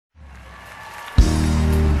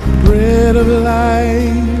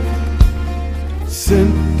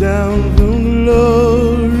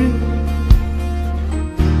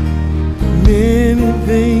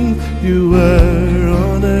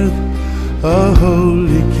a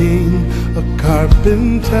holy king, a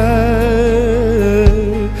carpenter,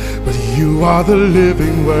 but you are the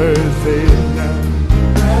living word. Say it now.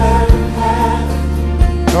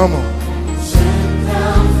 Come on. Sent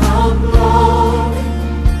down from glory.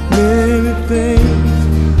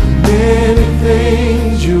 Many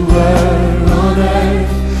things you were on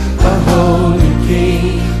earth, a holy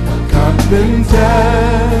king, a carpenter.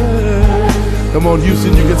 Come on,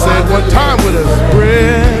 Houston, you can say it one time with us.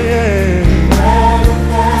 Bread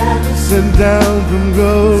sent down from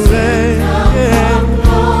glory.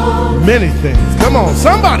 Many things. Come on,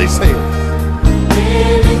 somebody say it.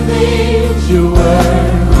 Many things you were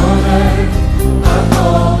on earth, a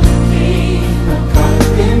holy king, a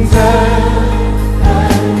carpenter.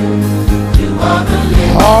 You are the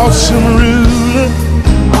living Awesome ruler,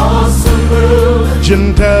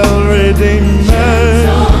 Gentile redeemer,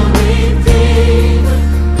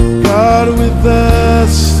 God with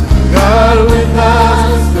us,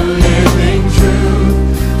 the living truth,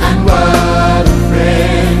 and what a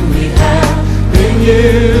friend we have in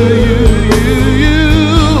you. You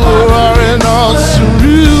are an awesome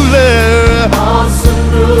ruler,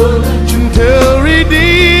 Gentile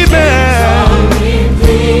redeemer,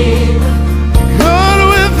 God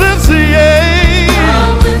with us,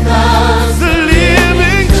 the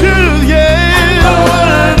living truth,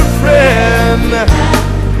 what a friend.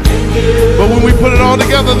 But when we put it all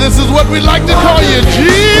together, this is what we like to call you.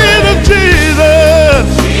 Jesus, Jesus.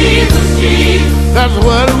 That's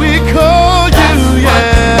what we call you,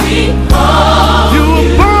 yeah. You were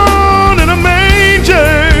born in a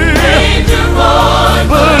manger,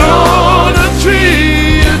 but on a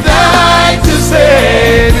tree you died to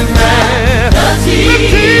save his man. Jesus.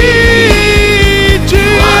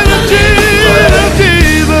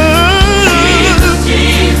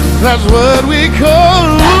 That's what we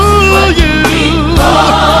call you.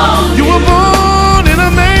 You were born in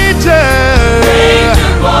a manger,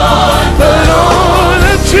 but on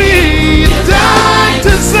a tree you died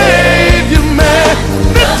to save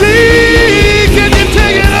humanity. Can you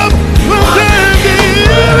take it up from there?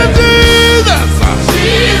 Jesus.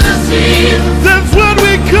 That's what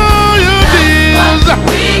we call you, Jesus.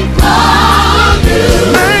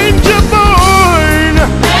 Manger born,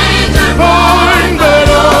 but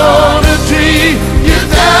on a tree you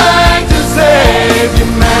died to save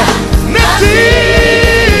humanity.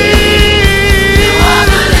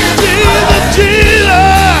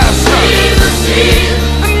 Jesus.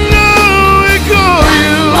 I know we call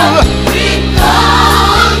you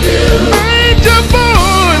manger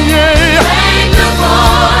born, yeah.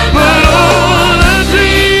 But on a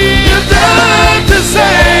tree you died to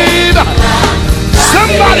save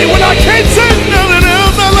somebody. When I can't say nothing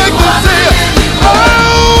else, I like to say, oh,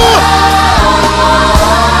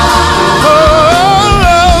 oh,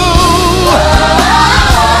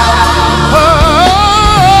 oh,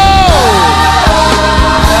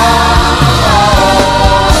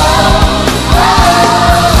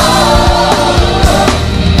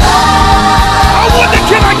 I wonder,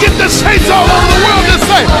 can I get the saints all over the world to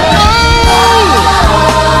say, oh,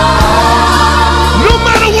 no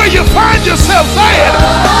matter where you find yourself, say it.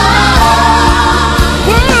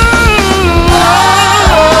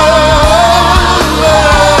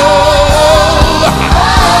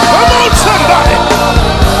 Come on, somebody.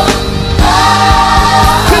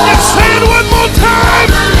 Can you say it one more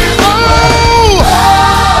time? Oh,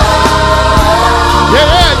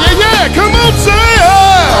 yeah. Come on, say it.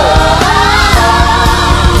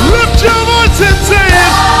 Lift your voice and say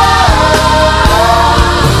it.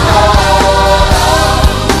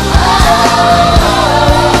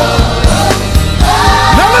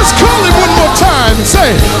 Now let's call him one more time and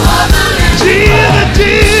say, Jesus,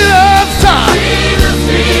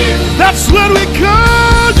 that's what we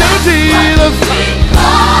call you, Jesus.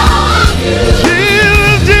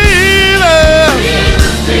 Jesus.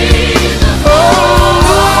 Oh,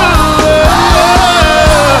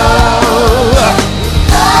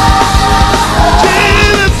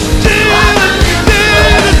 Jesus.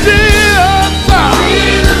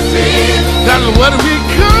 That's what we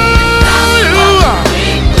call you.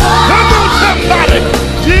 Come on, somebody.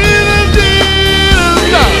 Jesus.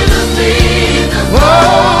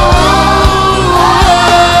 Oh.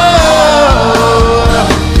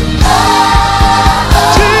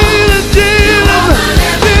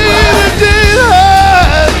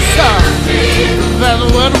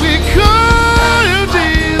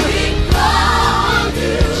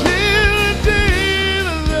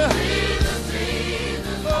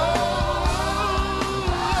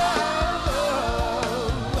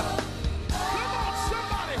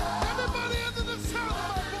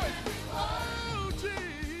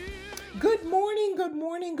 good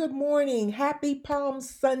morning, good morning. Happy Palm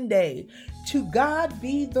Sunday. To God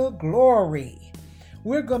be the glory.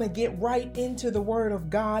 We're going to get right into the Word of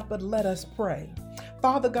God, but let us pray.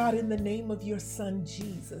 Father God, in the name of your Son,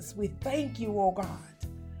 Jesus, we thank you, oh God.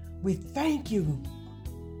 We thank you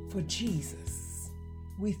for Jesus.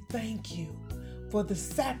 We thank you for the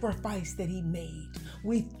sacrifice that he made.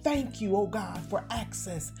 We thank you, oh God, for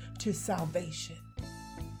access to salvation.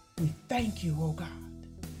 We thank you, oh God.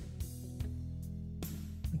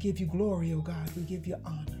 We give you glory, oh God. We give you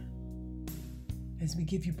honor. As we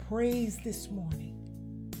give you praise this morning,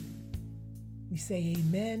 we say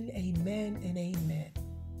amen, amen, and amen.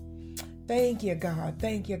 Thank you, God.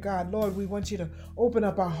 Thank you, God. Lord, we want you to open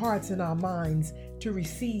up our hearts and our minds to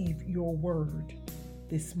receive your word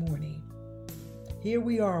this morning. Here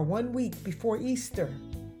we are, 1 week before Easter.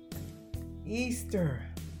 Easter,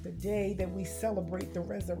 the day that we celebrate the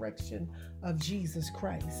resurrection of Jesus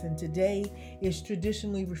Christ. And today is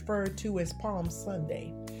traditionally referred to as Palm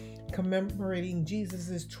Sunday, commemorating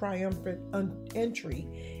Jesus' triumphant entry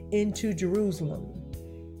into Jerusalem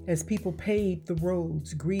as people paved the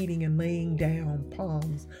roads, greeting and laying down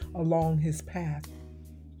palms along his path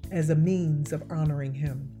as a means of honoring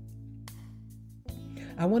him.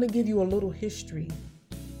 I want to give you a little history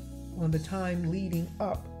on the time leading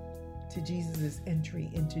up to Jesus' entry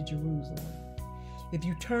into Jerusalem. If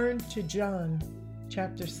you turn to John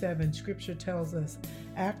chapter 7, scripture tells us,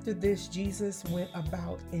 after this, Jesus went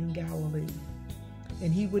about in Galilee,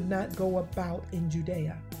 and he would not go about in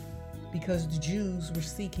Judea, because the Jews were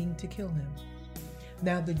seeking to kill him.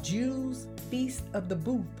 Now the Jews' feast of the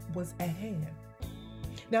booth was at hand.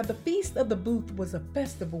 Now the feast of the booth was a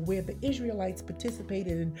festival where the Israelites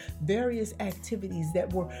participated in various activities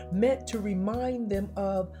that were meant to remind them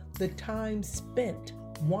of the time spent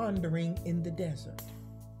wandering in the desert.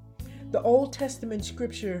 The Old Testament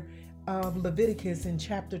scripture of Leviticus in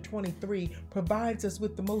chapter 23 provides us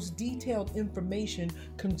with the most detailed information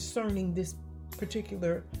concerning this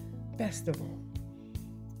particular festival.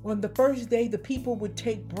 On the first day, the people would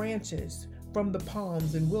take branches from the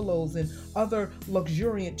palms and willows and other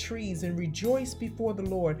luxuriant trees and rejoice before the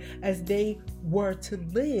Lord as they were to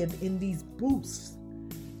live in these booths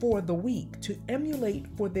for the week, to emulate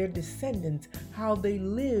for their descendants how they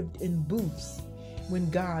lived in booths when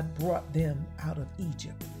God brought them out of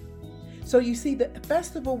Egypt. So you see, the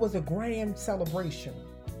festival was a grand celebration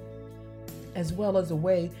as well as a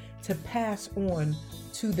way to pass on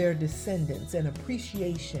to their descendants an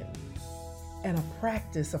appreciation and a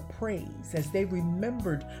practice of praise as they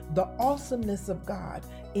remembered the awesomeness of God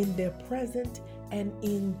in their present and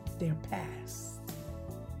in their past.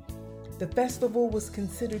 The festival was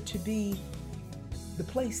considered to be the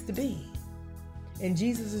place to be, and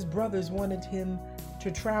Jesus' brothers wanted him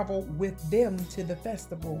to travel with them to the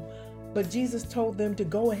festival, but Jesus told them to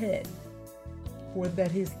go ahead, for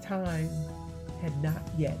that his time had not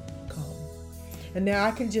yet come. And now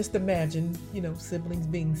I can just imagine, siblings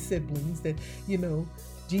being siblings, that,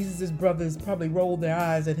 Jesus' brothers probably rolled their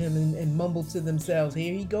eyes at him and mumbled to themselves,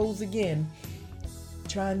 here he goes again,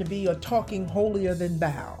 trying to be or talking holier than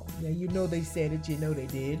thou. Now, they said it, they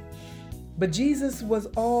did. But Jesus was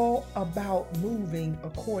all about moving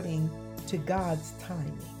according to God's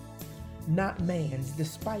timing, not man's,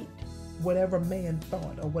 despite whatever man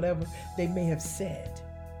thought or whatever they may have said.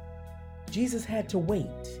 Jesus had to wait.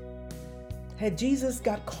 Had Jesus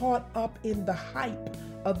got caught up in the hype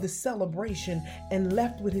of the celebration and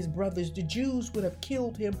left with his brothers, the Jews would have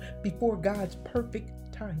killed him before God's perfect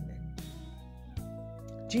timing.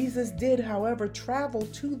 Jesus did, however, travel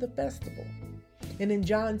to the festival. And in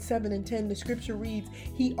John 7:10, the scripture reads,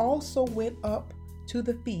 he also went up to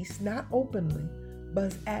the feast, not openly,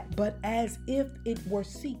 but as if it were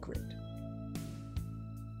secret.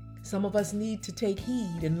 Some of us need to take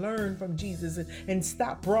heed and learn from Jesus and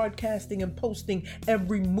stop broadcasting and posting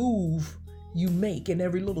every move you make and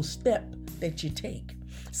every little step that you take.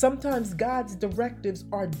 Sometimes God's directives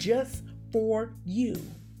are just for you.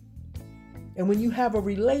 And when you have a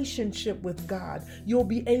relationship with God, you'll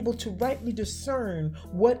be able to rightly discern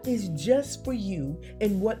what is just for you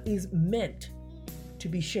and what is meant to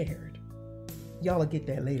be shared. Y'all will get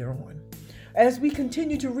that later on. As we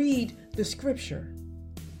continue to read the scripture,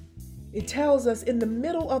 it tells us in the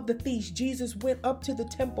middle of the feast, Jesus went up to the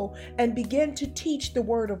temple and began to teach the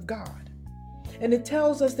word of God. And it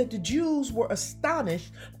tells us that the Jews were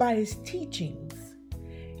astonished by his teachings.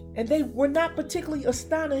 And they were not particularly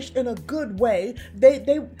astonished in a good way.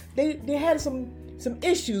 They had some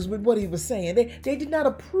issues with what he was saying. They did not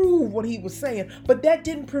approve what he was saying, but that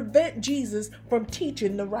didn't prevent Jesus from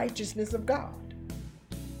teaching the righteousness of God.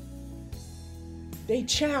 They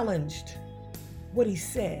challenged what he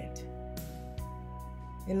said,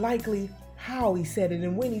 and likely how he said it,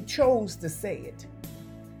 and when he chose to say it,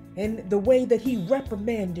 and the way that he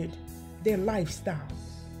reprimanded their lifestyles.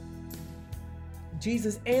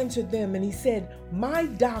 Jesus answered them and he said, "My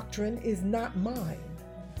doctrine is not mine,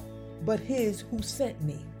 but his who sent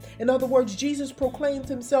me." In other words, Jesus proclaimed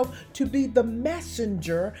himself to be the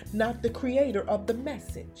messenger, not the creator of the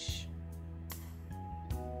message.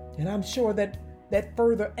 And I'm sure that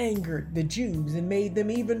further angered the Jews and made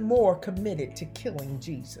them even more committed to killing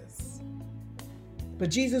Jesus.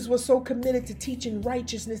 But Jesus was so committed to teaching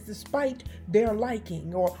righteousness despite their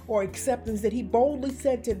liking or acceptance that he boldly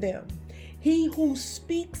said to them, "He who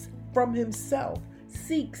speaks from himself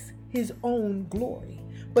seeks his own glory,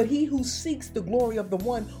 but he who seeks the glory of the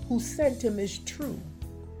one who sent him is true,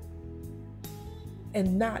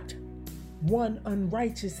 and not one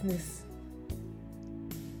unrighteousness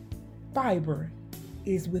fiber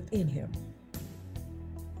is within him."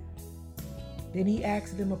 Then he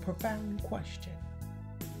asked them a profound question.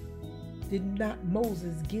 "Did not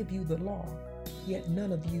Moses give you the law, yet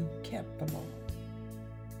none of you kept the law?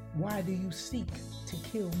 Why do you seek to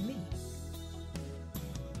kill me?"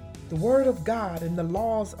 The word of God and the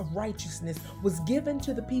laws of righteousness was given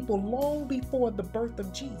to the people long before the birth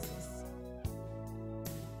of Jesus.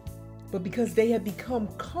 But because they had become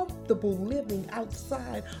comfortable living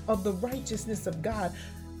outside of the righteousness of God,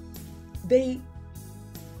 they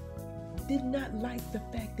did not like the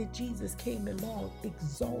fact that Jesus came along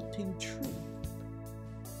exalting truth.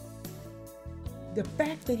 The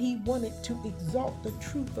fact that he wanted to exalt the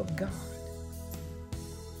truth of God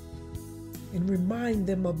and remind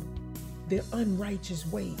them of their unrighteous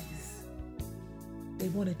ways. They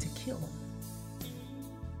wanted to kill him.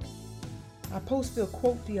 I posted a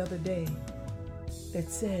quote the other day that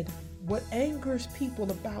said, "What angers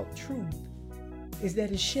people about truth is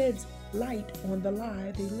that it sheds light on the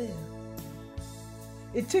lie they live."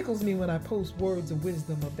 It tickles me when I post words of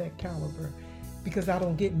wisdom of that caliber, because I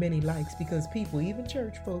don't get many likes, because people, even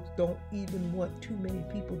church folks, don't even want too many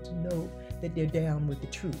people to know that they're down with the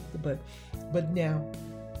truth. But now,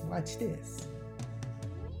 watch this.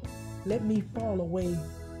 Let me fall away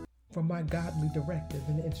from my godly directive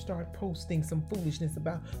and start posting some foolishness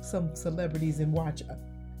about some celebrities and watch.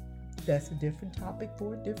 That's a different topic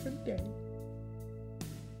for a different day.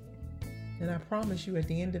 And I promise you, at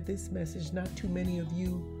the end of this message, not too many of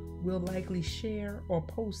you will likely share or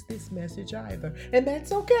post this message either. And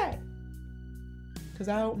that's okay, because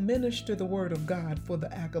I don't minister the word of God for the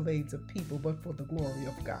accolades of people, but for the glory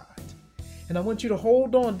of God. And I want you to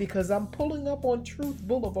hold on, because I'm pulling up on Truth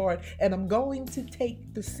Boulevard and I'm going to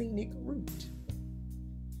take the scenic route.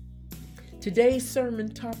 Today's sermon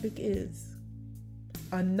topic is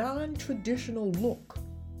a non-traditional look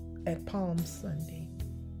at Palm Sunday.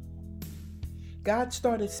 God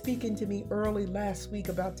started speaking to me early last week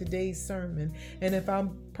about today's sermon. And if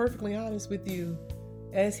I'm perfectly honest with you,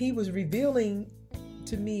 as he was revealing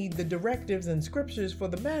to me the directives and scriptures for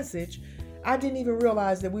the message, I didn't even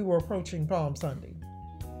realize that we were approaching Palm Sunday.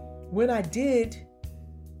 When I did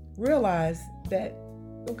realize that,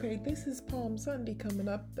 okay, this is Palm Sunday coming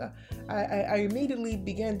up, I immediately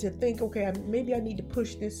began to think, okay, maybe I need to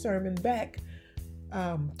push this sermon back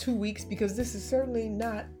 2 weeks, because this is certainly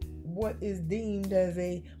not what is deemed as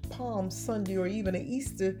a Palm Sunday or even an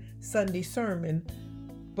Easter Sunday sermon.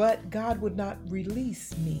 But God would not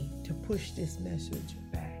release me to push this message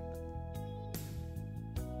back.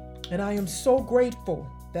 And I am so grateful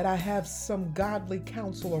that I have some godly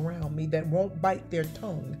counsel around me that won't bite their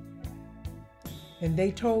tongue. And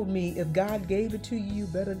they told me, if God gave it to you, you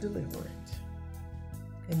better deliver it.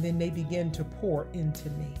 And then they began to pour into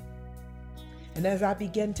me. And as I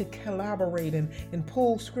began to collaborate and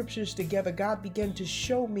pull scriptures together, God began to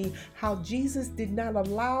show me how Jesus did not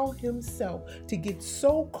allow himself to get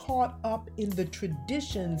so caught up in the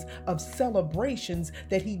traditions of celebrations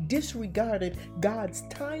that he disregarded God's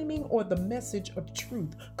timing or the message of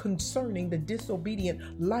truth concerning the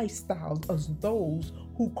disobedient lifestyles of those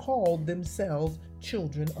who called themselves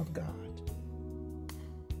children of God.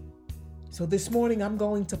 So this morning, I'm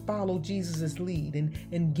going to follow Jesus' lead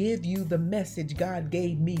and give you the message God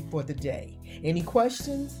gave me for the day. Any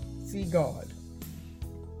questions? See God.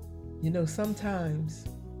 You know, sometimes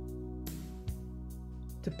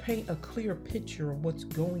to paint a clear picture of what's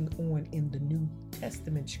going on in the New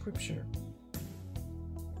Testament scripture,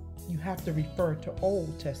 you have to refer to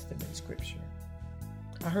Old Testament scripture.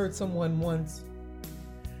 I heard someone once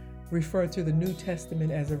refer to the New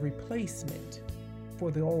Testament as a replacement for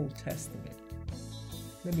the Old Testament.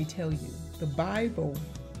 Let me tell you, the Bible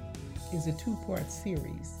is a 2-part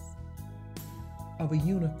series of a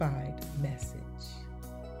unified message.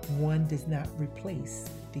 One does not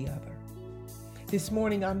replace the other. This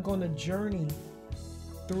morning, I'm going to journey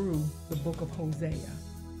through the book of Hosea.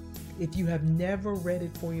 If you have never read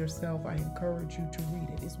it for yourself, I encourage you to read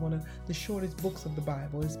it. It's one of the shortest books of the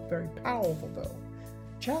Bible. It's very powerful, though.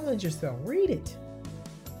 Challenge yourself. Read it.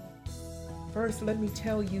 First, let me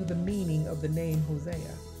tell you the meaning of the name Hosea.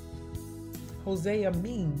 Hosea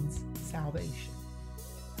means salvation.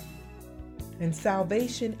 And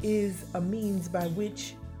salvation is a means by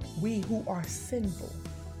which we who are sinful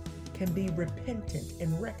can be repentant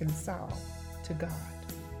and reconciled to God.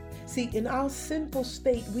 See, in our sinful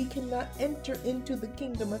state, we cannot enter into the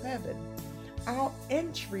kingdom of heaven. Our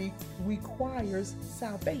entry requires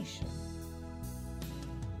salvation.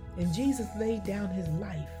 And Jesus laid down his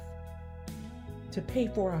life to pay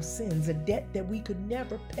for our sins, a debt that we could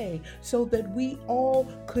never pay, so that we all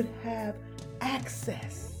could have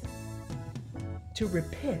access to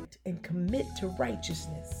repent and commit to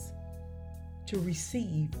righteousness, to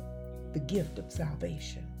receive the gift of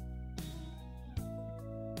salvation.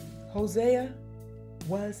 Hosea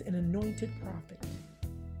was an anointed prophet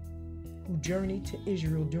who journeyed to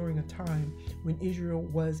Israel during a time when Israel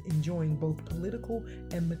was enjoying both political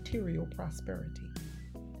and material prosperity,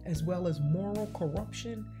 as well as moral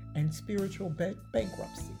corruption and spiritual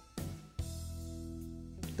bankruptcy.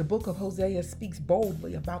 The book of Hosea speaks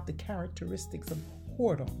boldly about the characteristics of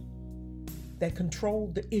whoredom that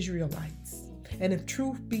controlled the Israelites, and if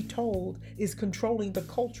truth be told, is controlling the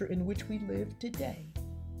culture in which we live today.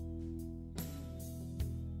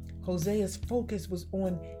 Hosea's focus was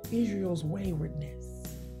on Israel's waywardness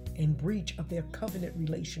and breach of their covenant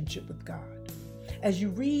relationship with God. As you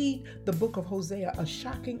read the book of Hosea, a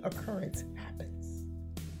shocking occurrence happens.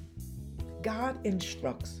 God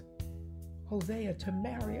instructs Hosea to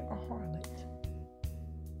marry a harlot,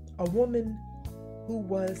 a woman who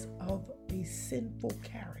was of a sinful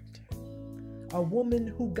character, a woman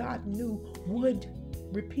who God knew would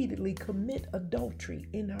repeatedly commit adultery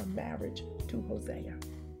in her marriage to Hosea.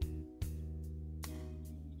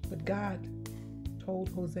 But God told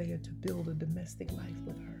Hosea to build a domestic life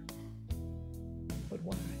with her. But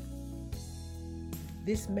why?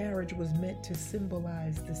 This marriage was meant to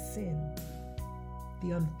symbolize the sin,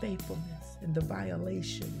 the unfaithfulness, and the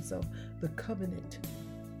violations of the covenant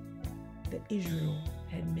that Israel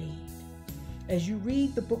had made. As you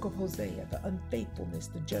read the book of Hosea, the unfaithfulness,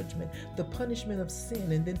 the judgment, the punishment of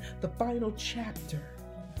sin, and then the final chapter,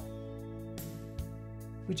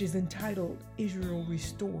 which is entitled Israel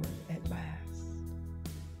Restored at Last.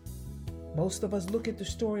 Most of us look at the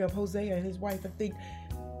story of Hosea and his wife and think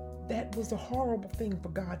that was a horrible thing for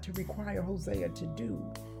God to require Hosea to do,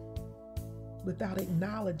 without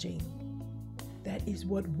acknowledging that is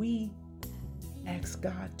what we ask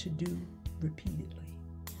God to do repeatedly.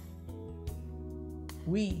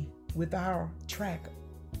 We, with our track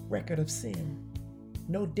record of sin,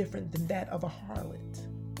 no different than that of a harlot,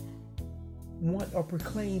 want or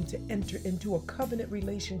proclaim to enter into a covenant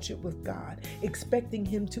relationship with God, expecting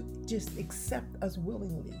him to just accept us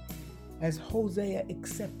willingly, as Hosea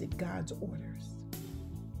accepted God's orders.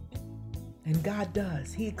 And God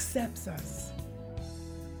does. He accepts us.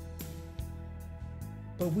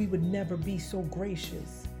 But we would never be so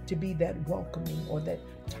gracious to be that welcoming or that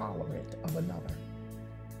tolerant of another.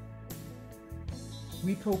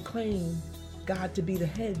 We proclaim God to be the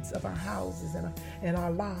heads of our houses and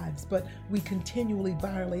our lives, but we continually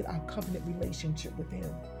violate our covenant relationship with him,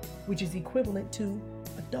 which is equivalent to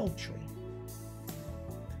adultery.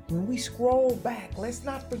 When we scroll back, let's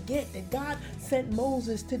not forget that God sent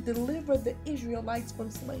Moses to deliver the Israelites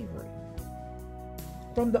from slavery,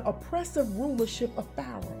 from the oppressive rulership of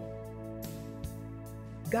Pharaoh.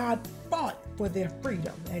 God fought for their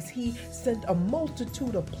freedom as he sent a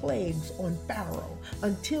multitude of plagues on Pharaoh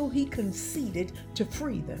until he conceded to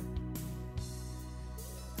free them.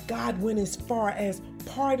 God went as far as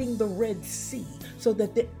parting the Red Sea so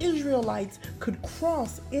that the Israelites could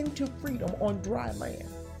cross into freedom on dry land.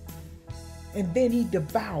 And then he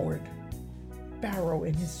devoured Pharaoh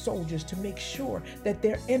and his soldiers to make sure that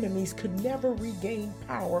their enemies could never regain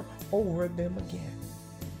power over them again.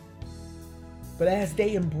 But as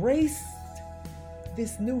they embraced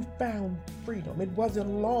this newfound freedom, it wasn't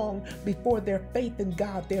long before their faith in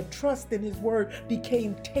God, their trust in his word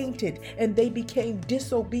became tainted, and they became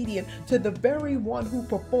disobedient to the very one who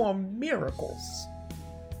performed miracles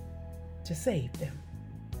to save them.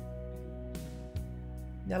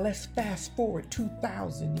 Now let's fast forward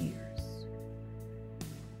 2,000 years,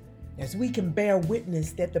 as we can bear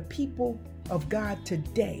witness that the people of God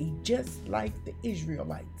today, just like the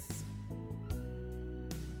Israelites,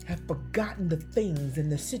 have forgotten the things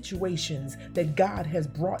and the situations that God has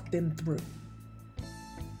brought them through.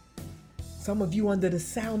 Some of you under the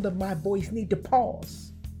sound of my voice need to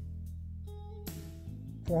pause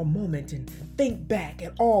for a moment and think back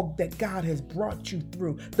at all that God has brought you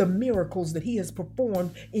through, the miracles that He has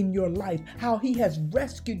performed in your life, how He has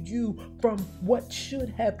rescued you from what should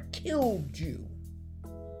have killed you,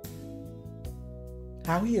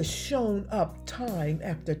 how He has shown up time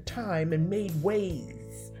after time and made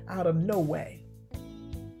ways out of no way,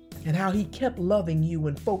 and how He kept loving you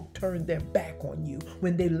when folk turned their back on you,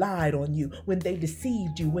 when they lied on you, when they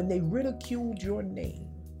deceived you, when they ridiculed your name.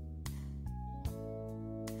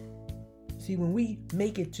 See, when we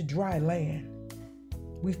make it to dry land,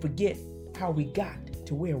 we forget how we got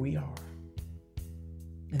to where we are.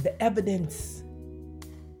 And the evidence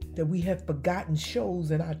that we have forgotten shows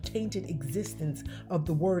in our tainted existence of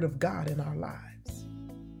the Word of God in our lives.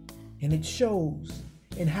 And it shows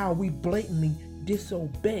in how we blatantly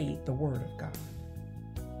disobey the Word of God.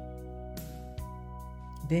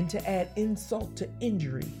 Then to add insult to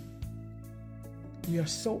injury, we are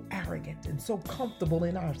so arrogant and so comfortable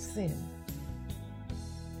in our sin.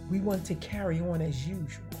 We want to carry on as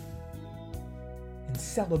usual and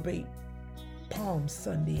celebrate Palm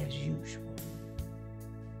Sunday as usual.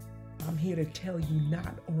 I'm here to tell you,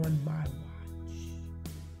 not on my watch.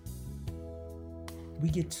 We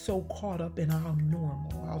get so caught up in our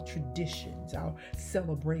normal, our traditions, our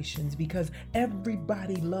celebrations, because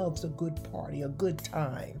everybody loves a good party, a good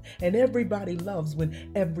time, and everybody loves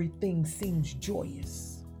when everything seems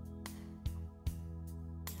joyous.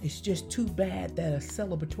 It's just too bad that a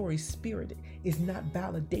celebratory spirit is not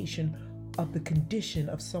validation of the condition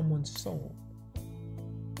of someone's soul,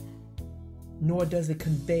 nor does it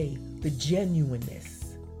convey the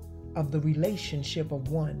genuineness of the relationship of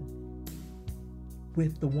one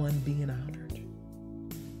with the one being honored.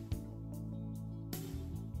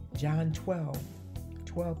 John 12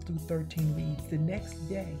 through 13 reads, "The next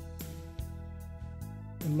day,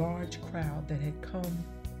 the large crowd that had come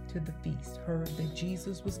to the feast heard that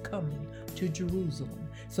Jesus was coming to Jerusalem.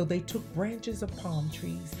 So they took branches of palm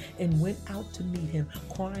trees and went out to meet Him,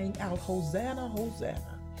 crying out, 'Hosanna,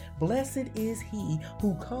 Hosanna. Blessed is He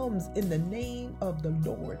who comes in the name of the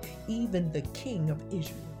Lord, even the King of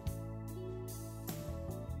Israel.'"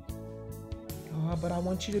 Oh, but I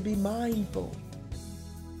want you to be mindful.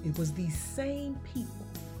 It was these same people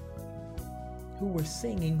who were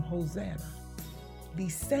singing Hosanna.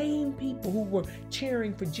 These same people who were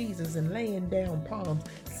cheering for Jesus and laying down palms,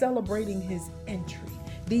 celebrating His entry.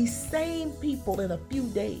 These same people in a few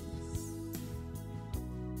days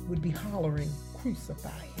would be hollering,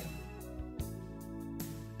 "Crucify Him."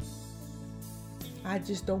 I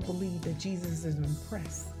just don't believe that Jesus is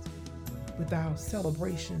impressed with our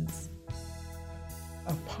celebrations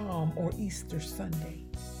of Palm or Easter Sunday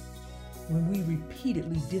when we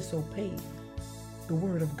repeatedly disobey the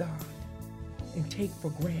Word of God and take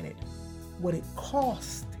for granted what it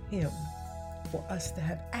cost Him for us to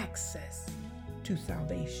have access to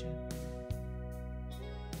salvation.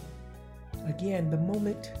 Again, the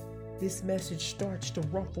moment this message starts to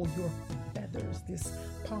ruffle your feathers this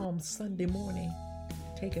Palm Sunday morning,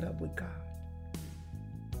 take it up with God.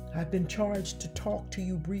 I've been charged to talk to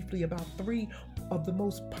you briefly about 3 of the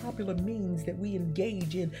most popular means that we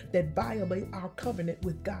engage in that violate our covenant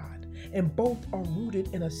with God, and both are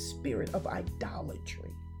rooted in a spirit of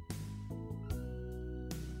idolatry.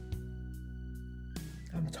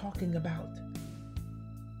 I'm talking about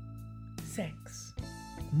sex,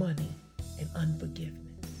 money, and unforgiveness.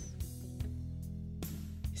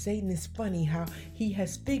 Satan is funny how he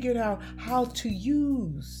has figured out how to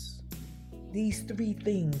use these 3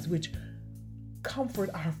 things which comfort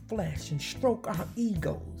our flesh and stroke our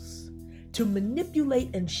egos to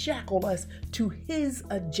manipulate and shackle us to his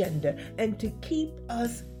agenda and to keep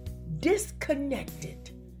us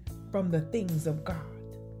disconnected from the things of God.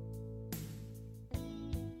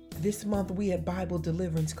 This month we at Bible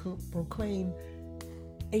Deliverance proclaim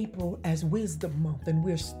April as Wisdom Month, and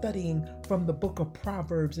we're studying from the book of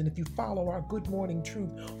Proverbs. And if you follow our Good Morning Truth,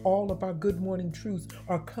 all of our Good Morning Truths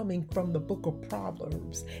are coming from the book of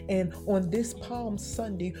Proverbs. And on this Palm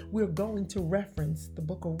Sunday, we're going to reference the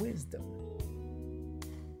book of Wisdom.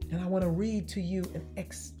 And I want to read to you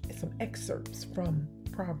some excerpts from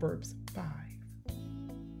Proverbs 5.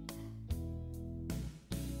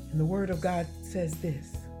 And the Word of God says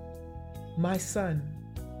this: "My son,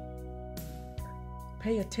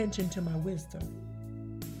 pay attention to my wisdom.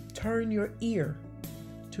 Turn your ear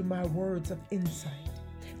to my words of insight,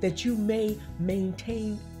 that you may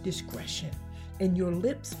maintain discretion and your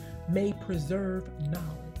lips may preserve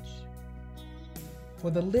knowledge. For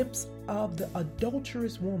the lips of the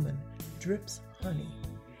adulterous woman drips honey,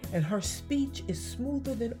 and her speech is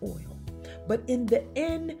smoother than oil. But in the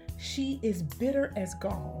end she is bitter as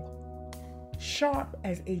gall, sharp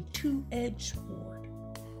as a two-edged sword.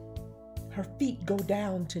 Her feet go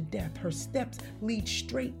down to death. Her steps lead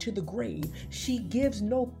straight to the grave. She gives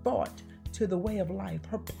no thought to the way of life.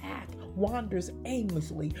 Her path wanders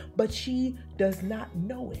aimlessly, but she does not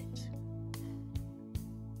know it.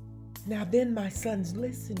 Now then, my sons,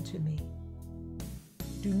 listen to me.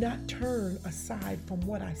 Do not turn aside from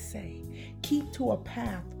what I say. Keep to a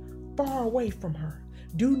path far away from her.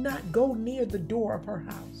 Do not go near the door of her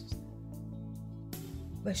house,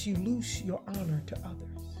 lest you lose your honor to others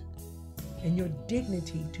and your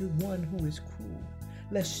dignity to one who is cruel,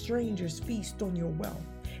 lest strangers feast on your wealth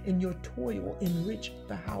and your toil enrich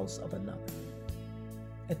the house of another.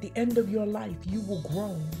 At the end of your life, you will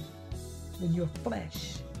groan when your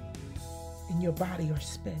flesh and your body are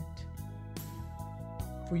spent.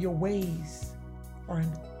 For your ways are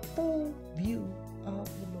in full view of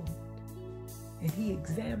the Lord, and he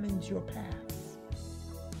examines your paths.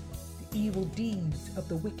 The evil deeds of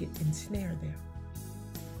the wicked ensnare them.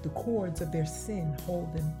 The cords of their sin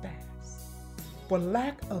hold them fast. For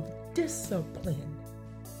lack of discipline,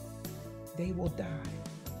 they will die,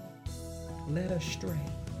 led astray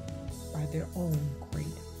by their own great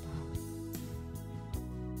folly.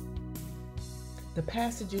 The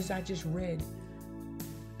passages I just read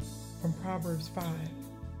from Proverbs 5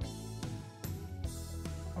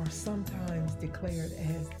 are sometimes declared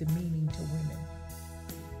as demeaning to women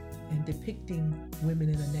and depicting women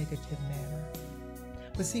in a negative manner.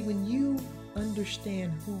 But see, when you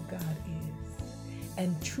understand who God is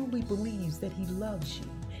and truly believes that he loves you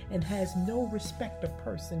and has no respect of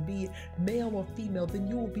person, be it male or female, then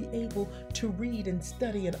you will be able to read and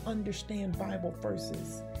study and understand Bible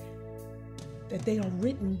verses, that they are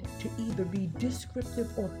written to either be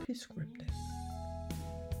descriptive or prescriptive.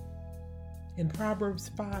 And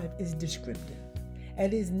Proverbs 5 is descriptive,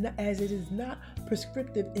 as it is not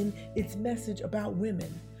prescriptive in its message about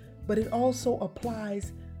women, but it also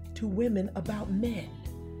applies to women about men.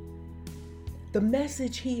 The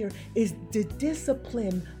message here is the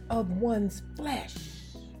discipline of one's flesh.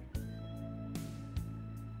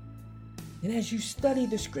 And as you study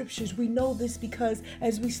the scriptures, we know this because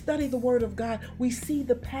as we study the word of God, we see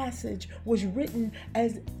the passage was written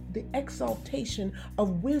as the exaltation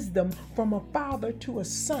of wisdom from a father to a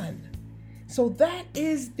son. So that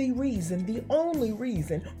is the reason, the only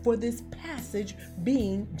reason for this passage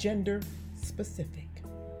being gender specific.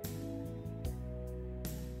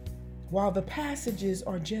 While the passages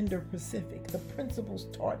are gender specific, the principles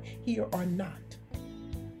taught here are not.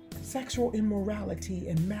 Sexual immorality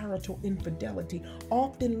and marital infidelity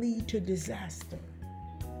often lead to disaster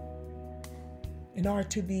and are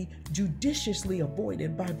to be judiciously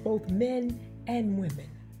avoided by both men and women.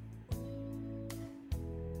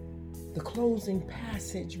 The closing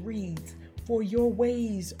passage reads, "For your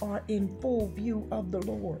ways are in full view of the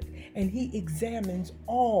Lord, and he examines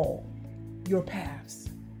all your paths."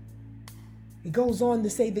 It goes on to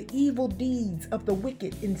say, "The evil deeds of the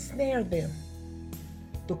wicked ensnare them.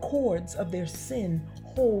 The cords of their sin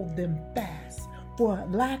hold them fast. For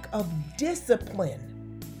lack of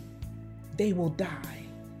discipline, they will die."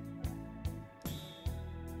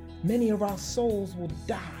 Many of our souls will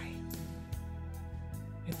die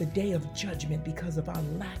at the day of judgment because of our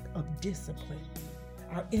lack of discipline,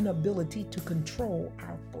 our inability to control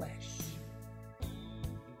our flesh.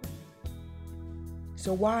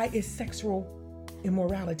 So why is sexual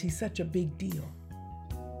immorality such a big deal?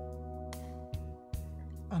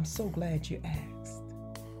 I'm so glad you asked.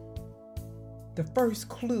 The first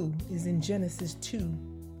clue is in Genesis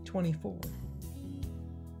 2:24,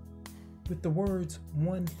 with the words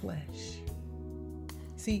 "one flesh."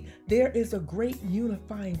 See, there is a great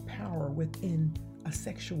unifying power within a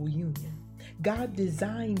sexual union. God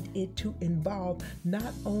designed it to involve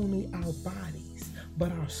not only our bodies,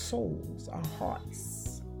 but our souls, our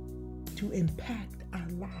hearts, to impact our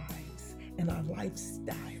lives and our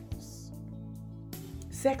lifestyles.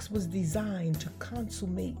 Sex was designed to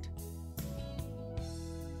consummate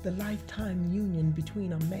the lifetime union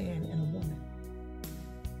between a man and a woman.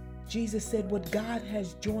 Jesus said, "What God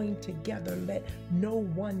has joined together, let no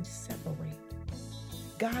one separate."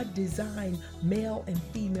 God designed male and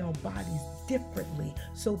female bodies differently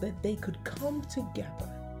so that they could come together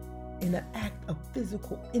in an act of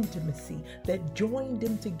physical intimacy that joined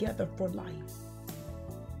them together for life.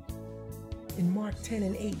 In Mark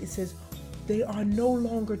 10:8, it says, "They are no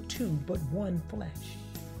longer two, but one flesh."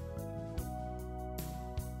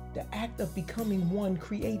 The act of becoming one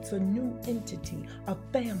creates a new entity, a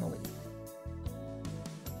family,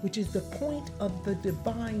 which is the point of the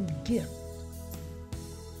divine gift.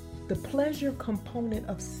 The pleasure component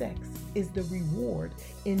of sex is the reward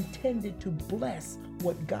intended to bless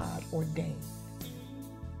what God ordained.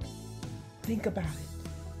 Think about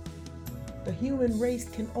it. The human race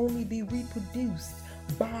can only be reproduced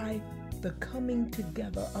by the coming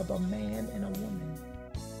together of a man and a woman.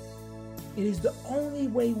 It is the only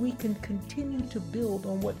way we can continue to build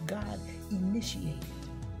on what God initiated.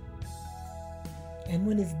 And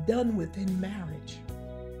when it's done within marriage,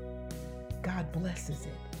 God blesses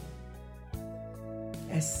it.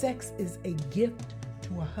 As sex is a gift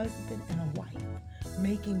to a husband and a wife,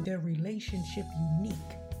 making their relationship unique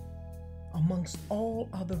amongst all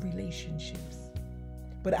other relationships.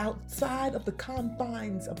 But outside of the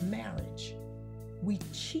confines of marriage, we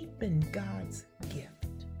cheapen God's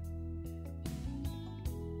gift.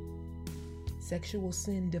 Sexual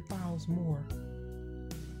sin defiles more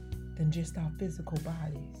than just our physical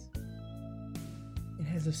bodies. It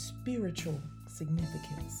has a spiritual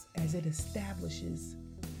significance as it establishes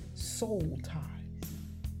soul ties.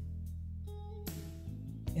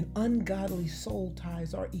 And ungodly soul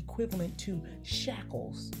ties are equivalent to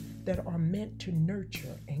shackles that are meant to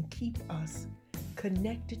nurture and keep us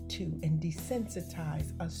connected to and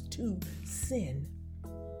desensitize us to sin,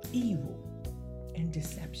 evil, and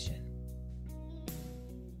deception.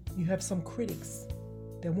 You have some critics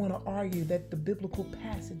that want to argue that the biblical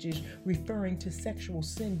passages referring to sexual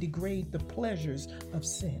sin degrade the pleasures of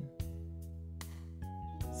sin.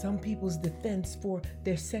 Some people's defense for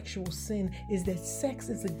their sexual sin is that sex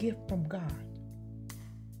is a gift from God.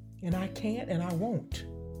 And I can't and I won't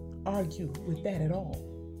argue with that at all.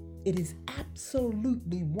 It is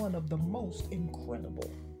absolutely one of the most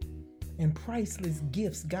incredible and priceless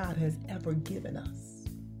gifts God has ever given us.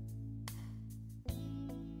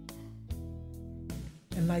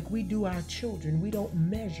 And like we do our children, we don't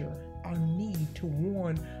measure our need to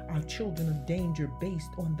warn our children of danger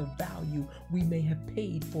based on the value we may have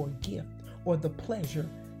paid for a gift or the pleasure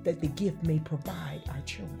that the gift may provide our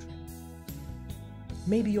children.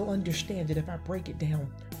 Maybe you'll understand it if I break it down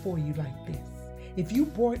for you like this. If you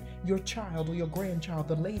bought your child or your grandchild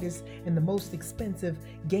the latest and the most expensive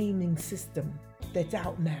gaming system that's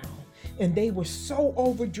out now, and they were so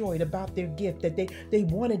overjoyed about their gift that they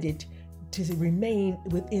wanted it to remain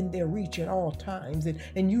within their reach at all times.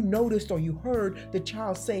 And you noticed or you heard the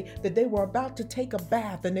child say that they were about to take a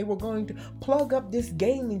bath and they were going to plug up this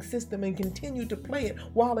gaming system and continue to play it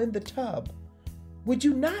while in the tub. Would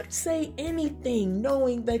you not say anything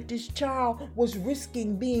knowing that this child was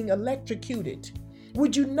risking being electrocuted?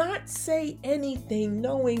 Would you not say anything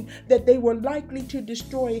knowing that they were likely to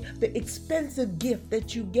destroy the expensive gift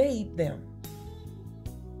that you gave them?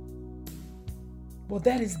 Well,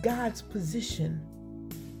 that is God's position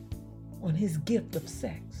on his gift of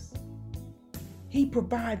sex. He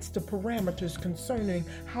provides the parameters concerning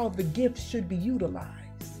how the gift should be utilized.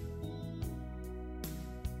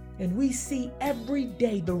 And we see every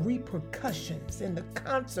day the repercussions and the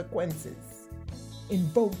consequences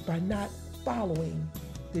invoked by not following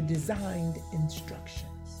the designed instructions.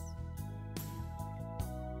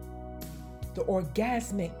 The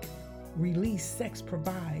orgasmic release sex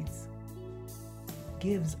provides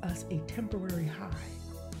gives us a temporary high.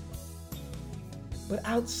 But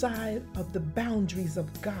outside of the boundaries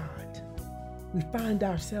of God, we find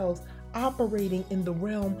ourselves operating in the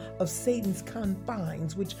realm of Satan's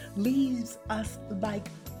confines, which leaves us like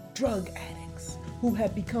drug addicts who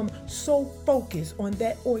have become so focused on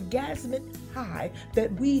that orgasmic high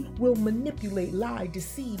that we will manipulate, lie,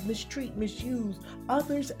 deceive, mistreat, misuse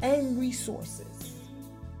others and resources.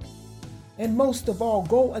 And most of all,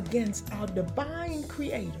 go against our divine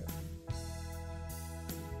Creator,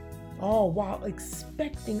 all while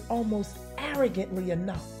expecting almost arrogantly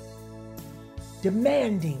enough,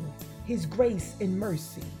 demanding his grace and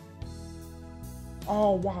mercy,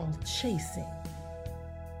 all while chasing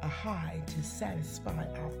a high to satisfy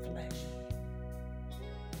our flesh.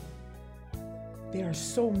 There are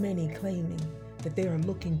so many claiming that they are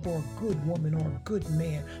looking for a good woman or a good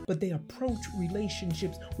man, but they approach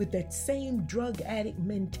relationships with that same drug addict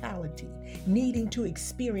mentality, needing to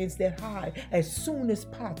experience that high as soon as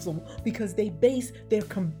possible because they base their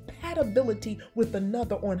compatibility with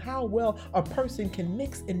another on how well a person can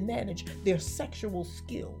mix and manage their sexual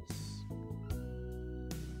skills,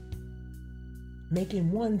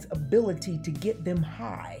 making one's ability to get them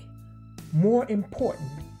high more important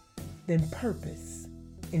than purpose,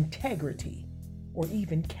 integrity, or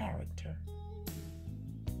even character.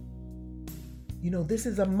 You know, this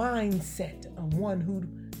is a mindset of one who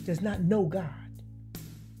does not know God,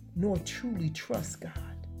 nor truly trust God.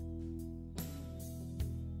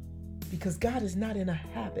 Because God is not in a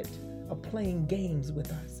habit of playing games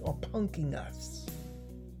with us or punking us.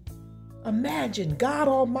 Imagine God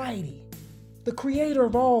Almighty, the creator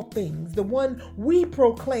of all things, the one we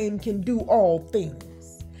proclaim can do all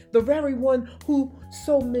things, the very one who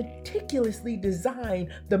so meticulously designed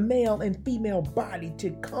the male and female body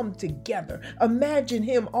to come together. Imagine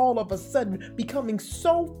him all of a sudden becoming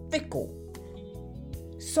so fickle,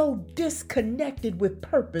 so disconnected with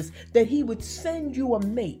purpose that he would send you a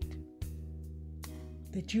mate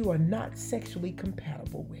that you are not sexually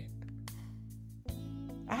compatible with.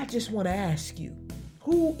 I just want to ask you,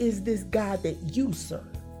 who is this God that you serve?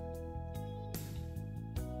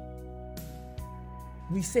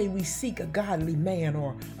 We say we seek a godly man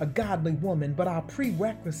or a godly woman, but our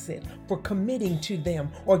prerequisite for committing to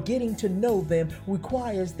them or getting to know them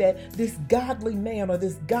requires that this godly man or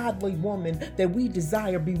this godly woman that we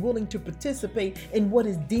desire be willing to participate in what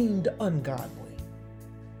is deemed ungodly.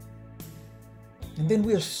 And then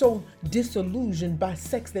we are so disillusioned by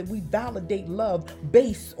sex that we validate love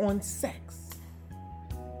based on sex.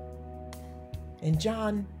 In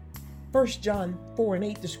 1 John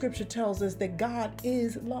 4:8, the scripture tells us that God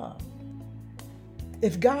is love.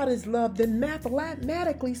 If God is love, then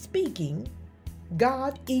mathematically speaking,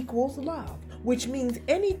 God equals love, which means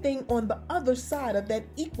anything on the other side of that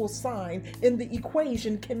equal sign in the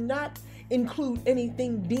equation cannot include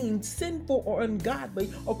anything deemed sinful or ungodly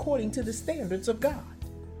according to the standards of God.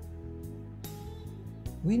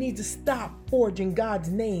 We need to stop forging God's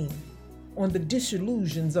name on the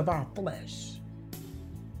disillusions of our flesh.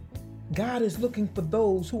 God is looking for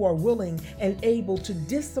those who are willing and able to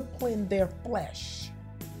discipline their flesh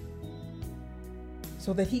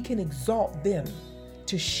so that he can exalt them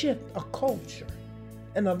to shift a culture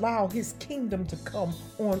and allow his kingdom to come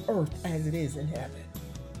on earth as it is in heaven.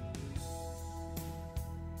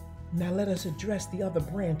 Now let us address the other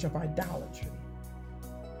branch of idolatry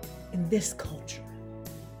in this culture.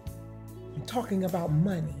 I'm talking about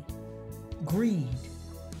money, greed,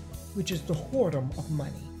 which is the whoredom of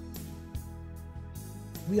money.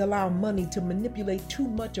 We allow money to manipulate too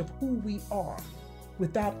much of who we are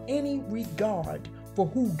without any regard for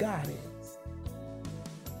who God is.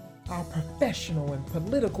 Our professional and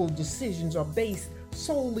political decisions are based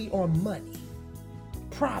solely on money,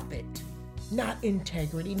 profit, not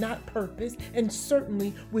integrity, not purpose, and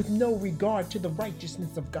certainly with no regard to the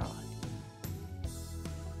righteousness of God.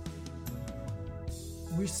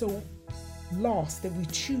 We're so lost that we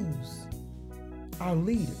choose our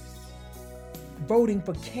leaders, voting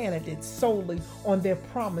for candidates solely on their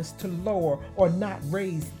promise to lower or not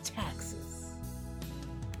raise taxes.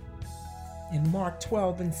 In Mark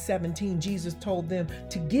 12:17, Jesus told them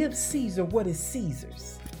to give Caesar what is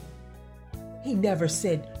Caesar's. He never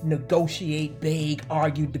said negotiate, beg,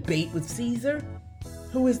 argue, debate with Caesar,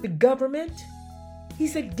 who is the government. He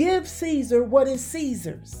said give Caesar what is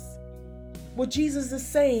Caesar's. What Jesus is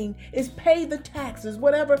saying is pay the taxes,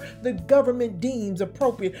 whatever the government deems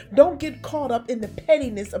appropriate. Don't get caught up in the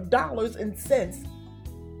pettiness of dollars and cents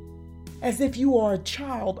as if you are a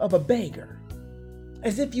child of a beggar,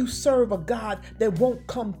 as if you serve a God that won't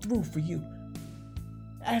come through for you.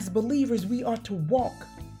 As believers, we are to walk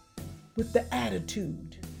with the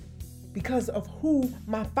attitude, because of who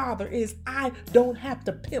my Father is, I don't have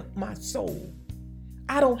to pimp my soul.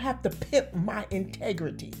 I don't have to pimp my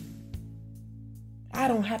integrity. I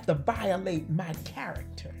don't have to violate my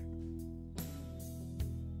character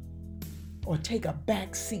or take a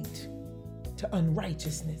back seat to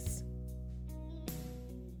unrighteousness.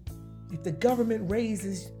 If the government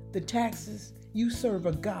raises the taxes, you serve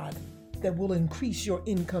a God that will increase your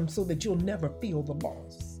income so that you'll never feel the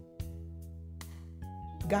loss.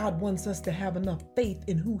 God wants us to have enough faith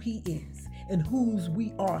in who he is and whose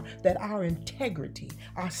we are, that our integrity,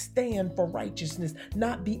 our stand for righteousness,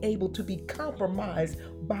 not be able to be compromised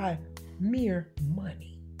by mere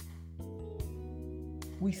money.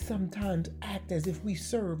 We sometimes act as if we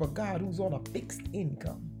serve a God who's on a fixed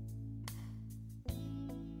income.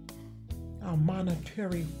 Our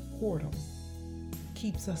monetary whoredom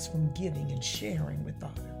keeps us from giving and sharing with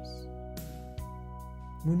others.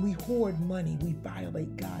 When we hoard money, we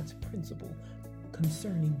violate God's principle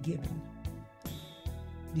concerning giving,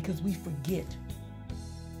 because we forget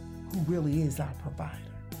who really is our provider.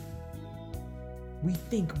 We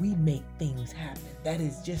think we make things happen. That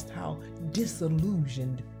is just how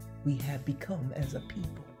disillusioned we have become as a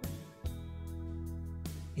people.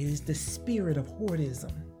 It is the spirit of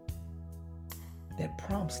hoardism that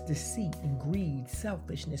prompts deceit and greed,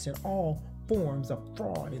 selfishness, and all forms of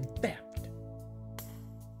fraud and theft.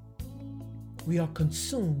 We are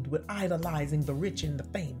consumed with idolizing the rich and the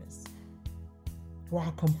famous,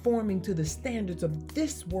 while conforming to the standards of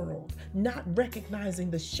this world, not recognizing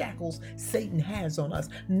the shackles Satan has on us,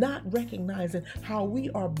 not recognizing how we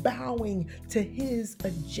are bowing to his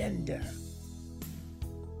agenda.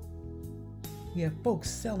 We have folks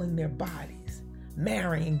selling their bodies,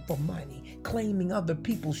 marrying for money, claiming other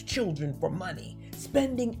people's children for money,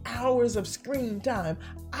 spending hours of screen time,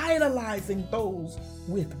 idolizing those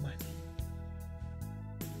with money.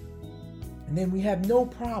 And then we have no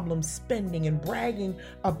problem spending and bragging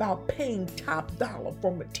about paying top dollar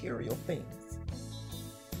for material things.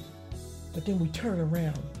 But then we turn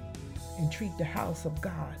around and treat the house of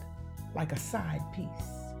God like a side piece,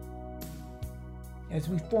 as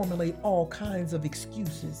we formulate all kinds of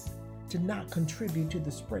excuses to not contribute to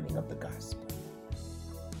the spreading of the gospel.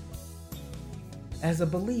 As a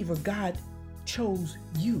believer, God chose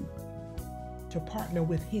you to partner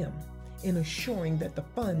with him in assuring that the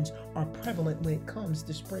funds are prevalent when it comes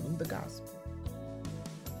to spreading the gospel.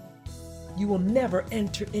 You will never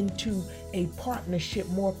enter into a partnership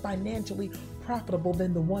more financially profitable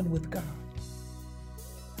than the one with God.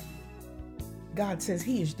 God says,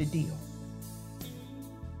 here's the deal.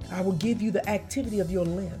 I will give you the activity of your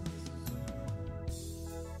limbs,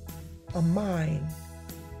 a mind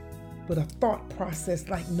with a thought process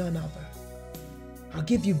like none other. I'll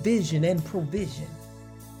give you vision and provision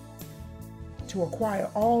to acquire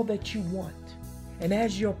all that you want. And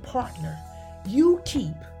as your partner, you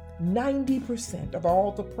keep 90% of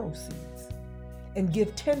all the proceeds and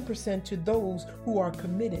give 10% to those who are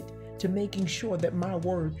committed to making sure that my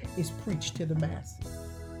word is preached to the masses.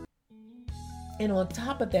 And on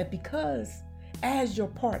top of that, because as your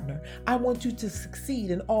partner, I want you to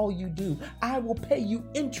succeed in all you do, I will pay you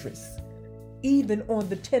interest even on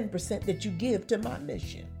the 10% that you give to my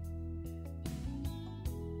mission.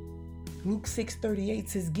 Luke 6:38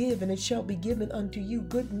 says, give and it shall be given unto you,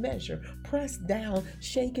 good measure, pressed down,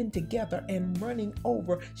 shaken together, and running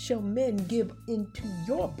over, shall men give into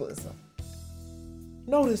your bosom.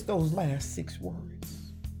 Notice those last 6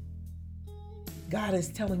 words. God is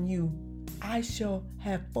telling you, I shall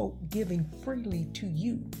have folk giving freely to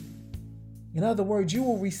you. In other words, you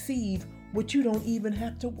will receive what you don't even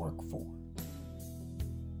have to work for.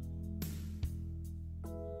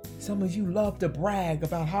 Some of you love to brag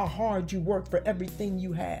about how hard you work for everything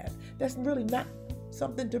you have. That's really not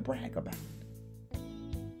something to brag about.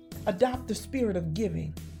 Adopt the spirit of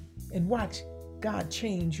giving and watch God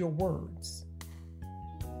change your words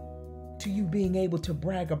to you being able to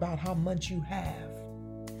brag about how much you have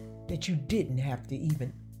that you didn't have to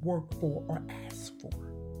even work for or ask for.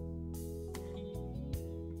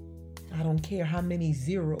 I don't care how many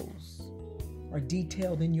zeros are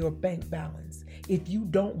detailed in your bank balance. If you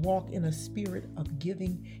don't walk in a spirit of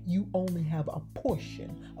giving, you only have a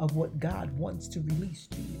portion of what God wants to release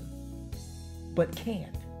to you, but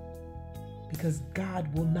can't, because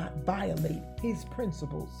God will not violate his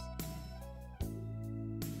principles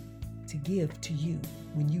to give to you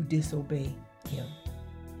when you disobey him.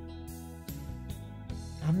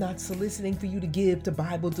 I'm not soliciting for you to give to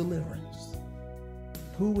Bible deliverance.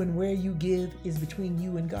 Who and where you give is between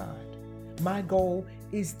you and God. My goal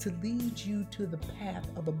is to lead you to the path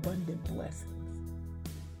of abundant blessings.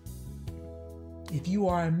 If you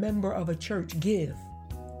are a member of a church, give.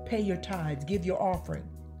 Pay your tithes, give your offering.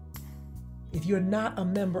 If you're not a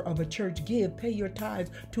member of a church, give. Pay your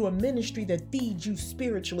tithes to a ministry that feeds you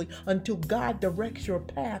spiritually until God directs your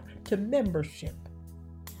path to membership.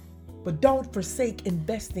 But don't forsake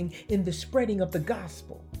investing in the spreading of the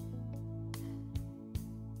gospel.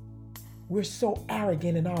 We're so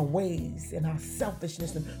arrogant in our ways and our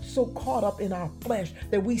selfishness and so caught up in our flesh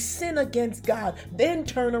that we sin against God, then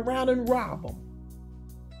turn around and rob him.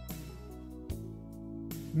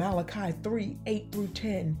 Malachi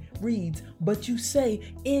 3:8-10 reads, but you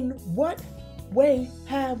say, in what way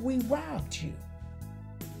have we robbed you?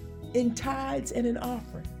 In tithes and in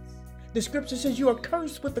offerings. The scripture says you are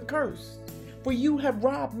cursed with a curse, for you have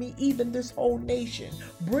robbed me, even this whole nation.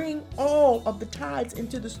 Bring all of the tithes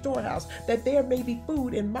into the storehouse, that there may be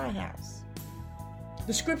food in my house.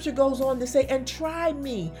 The scripture goes on to say, and try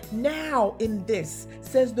me now in this,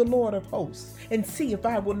 says the Lord of hosts, and see if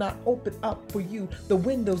I will not open up for you the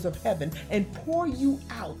windows of heaven and pour you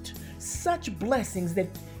out such blessings that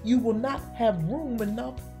you will not have room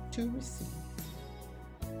enough to receive.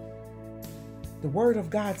 The word of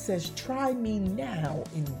God says, try me now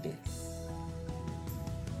in this.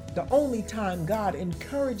 The only time God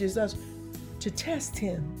encourages us to test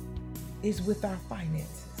him is with our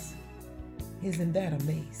finances. Isn't that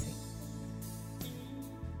amazing?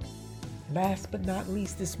 Last but not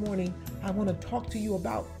least, this morning, I want to talk to you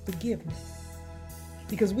about forgiveness.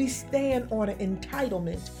 Because we stand on an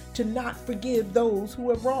entitlement to not forgive those who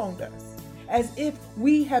have wronged us, as if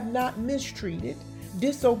we have not mistreated,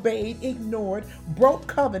 disobeyed, ignored, broke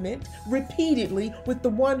covenant repeatedly with the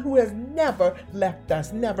one who has never left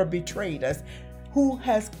us, never betrayed us, who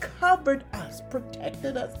has covered us,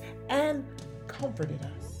 protected us, and comforted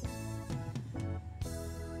us.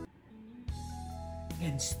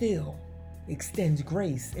 And still extends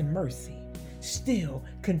grace and mercy, still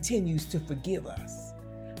continues to forgive us.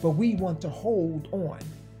 But we want to hold on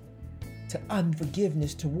to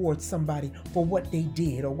unforgiveness towards somebody for what they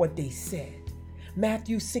did or what they said.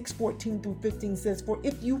 Matthew 6:14-15 says, "For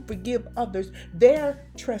if you forgive others their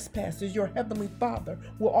trespasses, your heavenly Father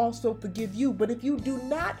will also forgive you. But if you do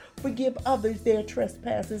not forgive others their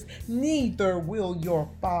trespasses, neither will your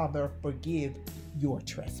Father forgive your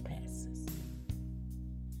trespasses."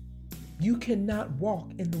 You cannot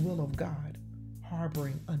walk in the will of God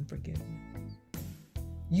harboring unforgiveness.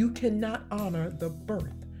 You cannot honor the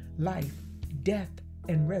birth, life, death,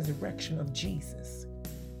 and resurrection of Jesus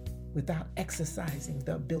without exercising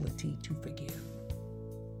the ability to forgive.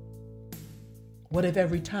 What if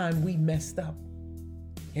every time we messed up,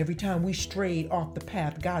 every time we strayed off the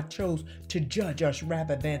path, God chose to judge us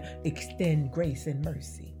rather than extend grace and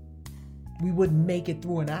mercy? We wouldn't make it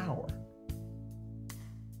through an hour.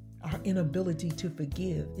 Our inability to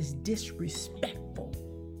forgive is disrespectful,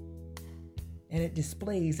 and it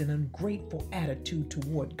displays an ungrateful attitude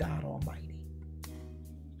toward God Almighty.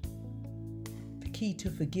 The key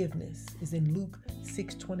to forgiveness is in Luke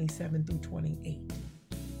 6:27-28.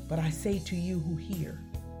 "But I say to you who hear,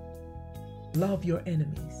 love your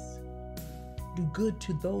enemies, do good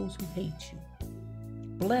to those who hate you,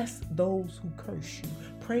 bless those who curse you,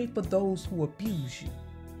 pray for those who abuse you."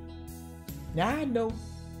 Now I know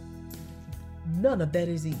none of that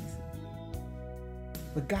is easy.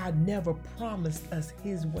 But God never promised us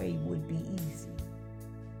his way would be easy.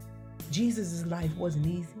 Jesus' life wasn't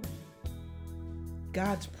easy.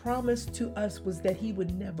 God's promise to us was that he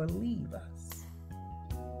would never leave us,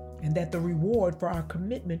 and that the reward for our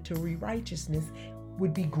commitment to righteousness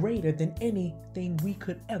would be greater than anything we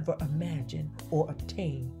could ever imagine or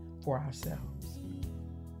obtain for ourselves.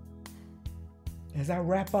 As I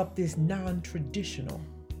wrap up this non-traditional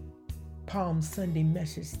Palm Sunday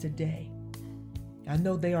message today, I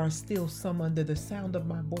know there are still some under the sound of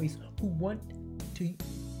my voice who want to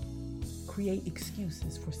create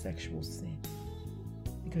excuses for sexual sin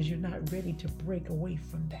because you're not ready to break away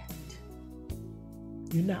from that.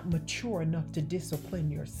 You're not mature enough to discipline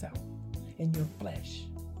yourself and your flesh.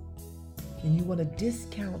 And you want to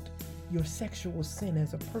discount your sexual sin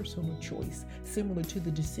as a personal choice, similar to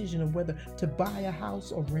the decision of whether to buy a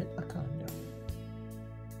house or rent a condo.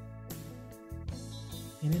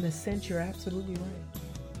 And in a sense, you're absolutely right.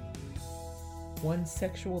 One's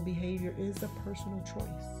sexual behavior is a personal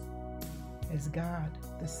choice. As God,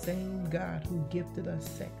 the same God who gifted us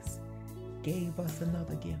sex, gave us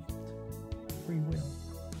another gift, free will.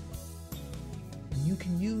 And you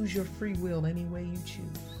can use your free will any way you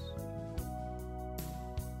choose.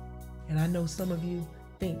 And I know some of you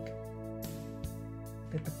think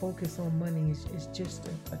that the focus on money is just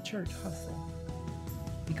a church hustle,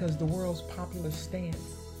 because the world's popular stance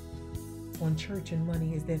on church and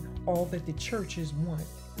money is that all that the churches want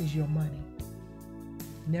is your money.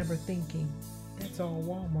 Never thinking that's all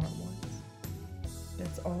Walmart wants.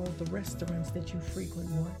 That's all the restaurants that you frequent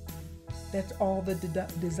want. That's all the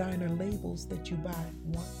designer labels that you buy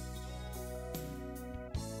want.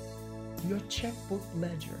 Your checkbook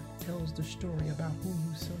ledger tells the story about who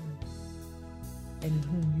you serve and in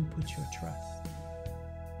whom you put your trust.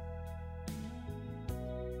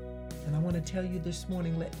 And I want to tell you this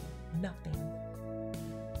morning, let nothing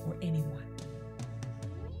or anyone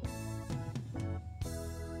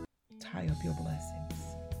tie up your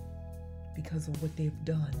blessings because of what they've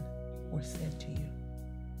done or said to you.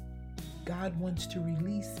 God wants to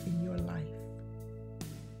release in your life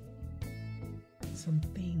some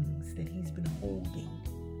things that he's been holding,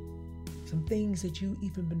 some things that you've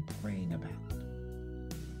even been praying about.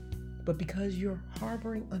 But because you're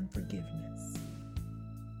harboring unforgiveness,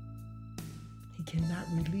 he cannot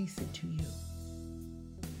release it to you,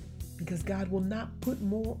 because God will not put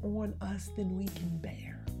more on us than we can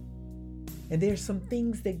bear. And there's some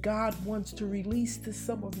things that God wants to release to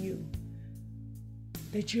some of you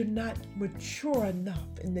that you're not mature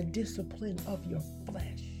enough in the discipline of your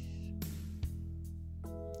flesh.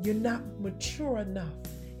 You're not mature enough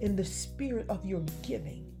in the spirit of your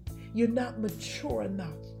giving. You're not mature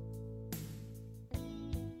enough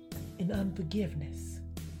in unforgiveness.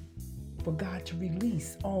 for God to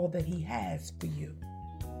release all that He has for you.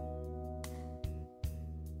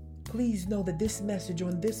 Please know that this message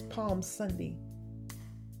on this Palm Sunday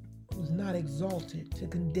was not exalted to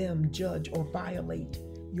condemn, judge, or violate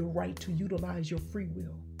your right to utilize your free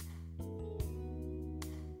will.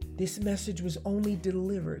 This message was only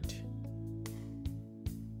delivered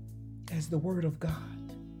as the Word of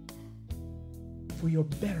God for your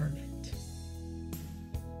betterment.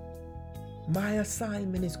 My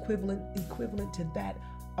assignment is equivalent to that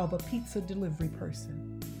of a pizza delivery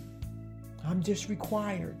person. I'm just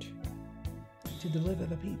required to deliver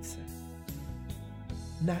the pizza,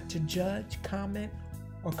 not to judge, comment,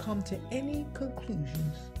 or come to any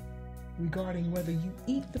conclusions regarding whether you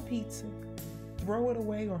eat the pizza, throw it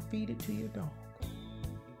away, or feed it to your dog.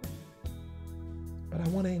 But I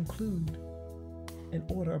want to include an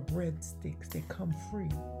order of breadsticks that come free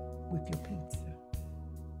with your pizza.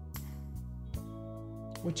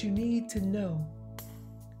 What you need to know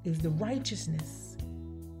is the righteousness,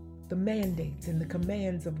 the mandates, and the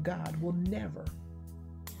commands of God will never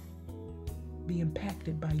be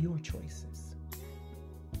impacted by your choices.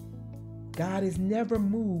 God is never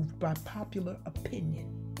moved by popular opinion.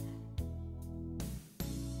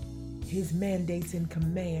 His mandates and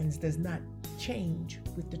commands does not change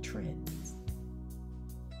with the trends.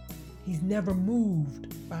 He's never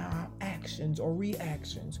moved by our actions or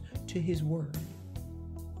reactions to His word.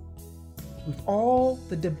 With all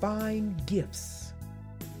the divine gifts,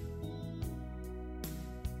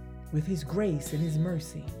 with His grace and His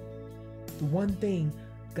mercy, the one thing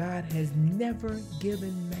God has never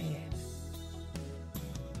given man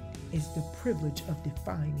is the privilege of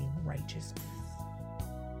defining righteousness.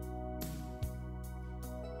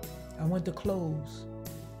 I want to close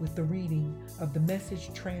with the reading of the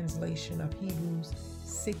Message translation of Hebrews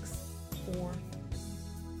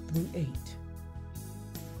 6:4-8.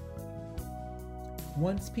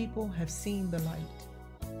 Once people have seen the light,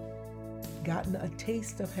 gotten a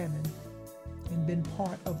taste of heaven, and been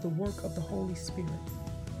part of the work of the Holy Spirit,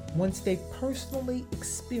 once they've personally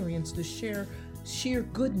experienced the sheer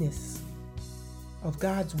goodness of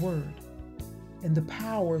God's word and the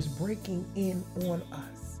powers breaking in on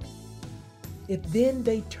us, if then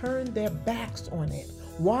they turn their backs on it,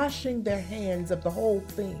 washing their hands of the whole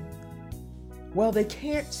thing, well, they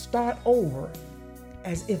can't start over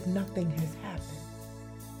as if nothing has happened.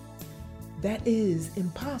 That is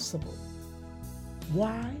impossible.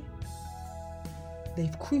 Why?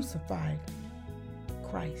 They've crucified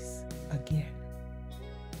Christ again.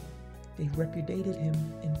 They've repudiated Him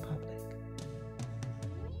in public.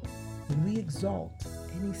 When we exalt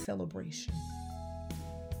any celebration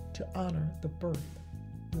to honor the birth,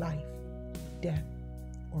 life, death,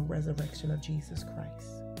 or resurrection of Jesus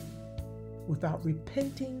Christ, without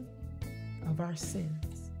repenting of our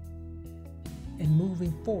sins and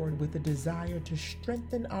moving forward with a desire to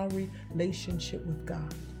strengthen our relationship with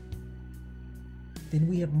God, then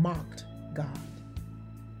we have mocked God.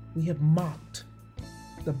 We have mocked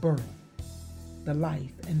the birth, the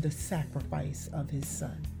life, and the sacrifice of His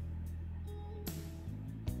Son.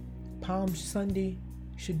 Palm Sunday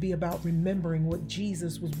should be about remembering what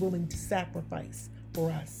Jesus was willing to sacrifice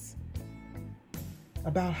for us,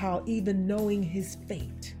 about how even knowing His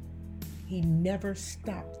fate, He never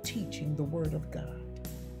stopped teaching the Word of God.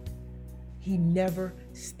 He never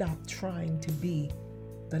stopped trying to be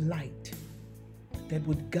the light that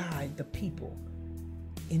would guide the people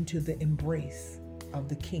into the embrace of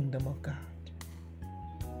the kingdom of God.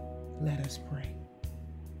 Let us pray.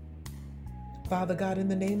 Father God, in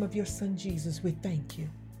the name of your Son Jesus, we thank you.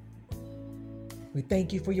 We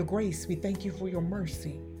thank you for your grace. We thank you for your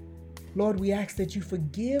mercy. Lord, we ask that you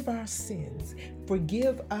forgive our sins.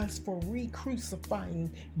 Forgive us for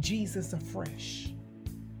re-crucifying Jesus afresh.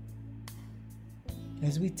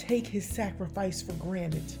 As we take His sacrifice for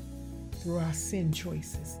granted through our sin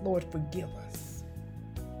choices, Lord, forgive us.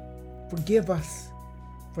 Forgive us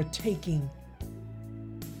for taking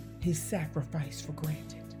His sacrifice for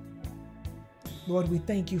granted. Lord, we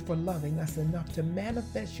thank you for loving us enough to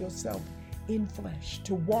manifest yourself in flesh,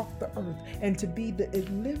 to walk the earth, and to be the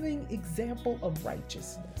living example of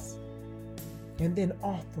righteousness, and then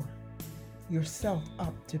offer yourself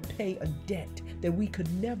up to pay a debt that we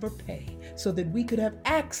could never pay, so that we could have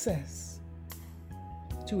access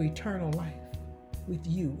to eternal life with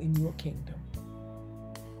you in your kingdom.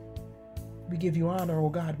 We give you honor, oh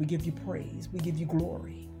God. We give you praise. We give you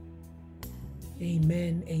glory.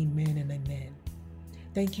 Amen, amen, and amen.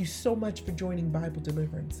 Thank you so much for joining Bible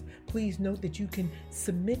Deliverance. Please note that you can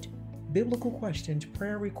submit biblical questions,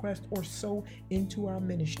 prayer requests, or sow into our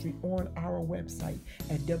ministry on our website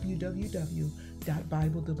at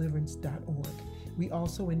www.bibledeliverance.org. We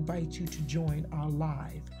also invite you to join our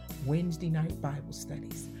live Wednesday night Bible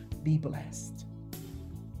studies. Be blessed.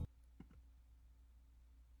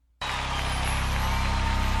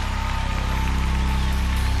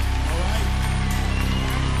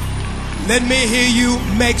 Let me hear you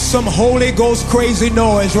make some Holy Ghost crazy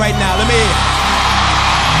noise right now. Let me hear it.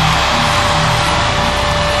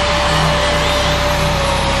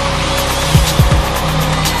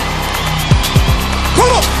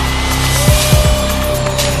 Come on.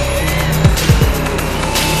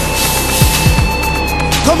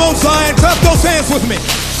 Come on, Zion. Clap those hands with me.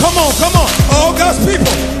 Come on, come on. All God's people.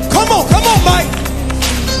 Come on, Mike.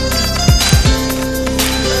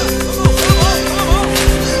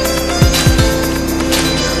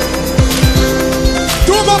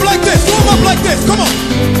 Do them up like this. Come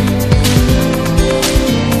on.